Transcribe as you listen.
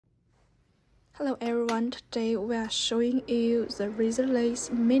Hello everyone, today we are showing you the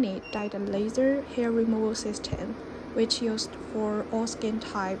Razorlase Mini Diode Laser Hair Removal System, which used for all skin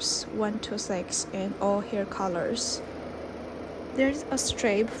types 1 to 6 and all hair colors. There's a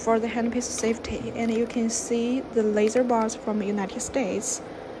strip for the handpiece safety, and you can see the laser bars from the United States,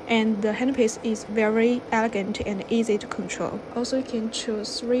 and the handpiece is very elegant and easy to control. Also, you can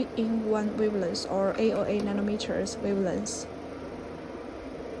choose 3-in-1 wavelengths or 808 nanometers wavelengths.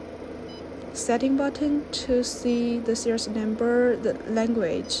 Setting button to see the serial number, the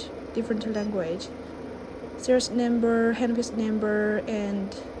language, different language, serial number, handpiece number,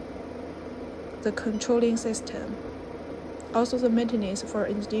 and the controlling system. Also the maintenance for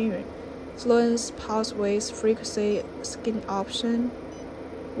engineering, slowness, pulse width, frequency, skin option,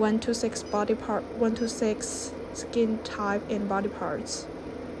 1 to 6 body part, 1 to 6 skin type and body parts.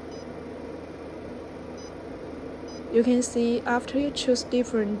 You can see after you choose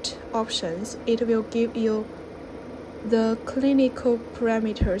different options, it will give you the clinical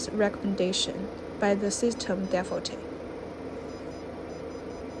parameters recommendation by the system default.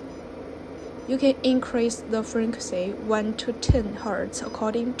 You can increase the frequency 1 to 10 Hz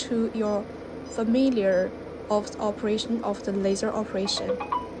according to your familiar of the operation of the laser operation.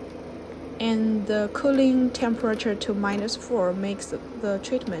 And the cooling temperature to -4 makes the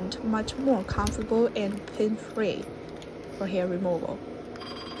treatment much more comfortable and pain-free for hair removal.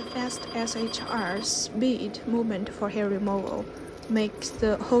 The fast SHR speed movement for hair removal makes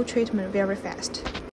the whole treatment very fast.